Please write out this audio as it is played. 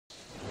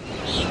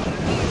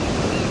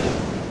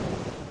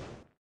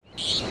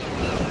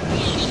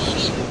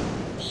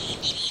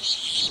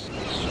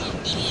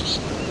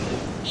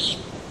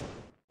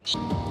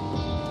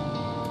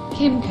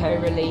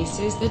Kymco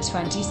releases the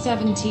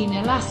 2017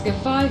 Alaska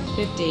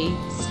 550.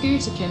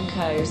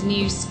 ScooterKymco's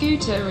new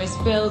scooter is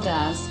billed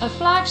as a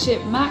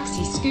flagship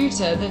maxi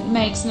scooter that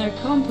makes no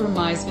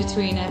compromise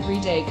between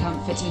everyday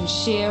comfort and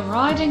sheer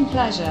riding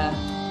pleasure.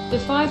 The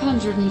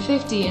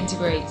 550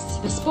 integrates.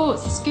 The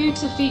sports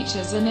scooter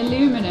features an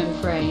aluminum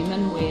frame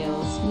and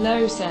wheels,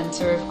 low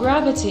center of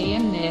gravity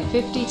and near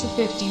 50 to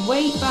 50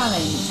 weight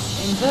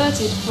balance,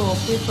 inverted fork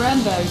with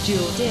Brembo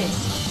dual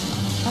disc,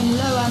 and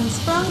low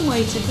unsprung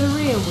weight of the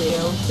rear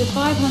wheel. The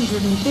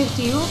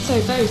 550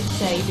 also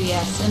boasts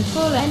ABS and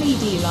full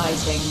LED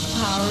lighting.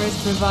 Power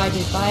is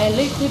provided by a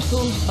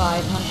liquid-cooled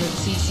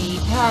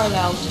 500cc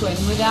parallel twin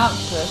with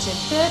output of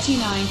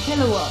 39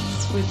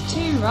 kilowatts, with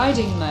 2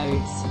 riding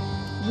modes,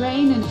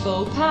 rain and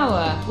full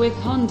power, with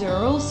Honda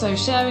also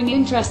showing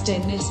interest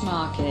in this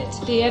market.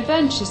 The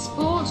adventure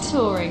sport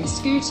touring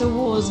scooter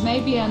wars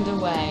may be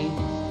underway.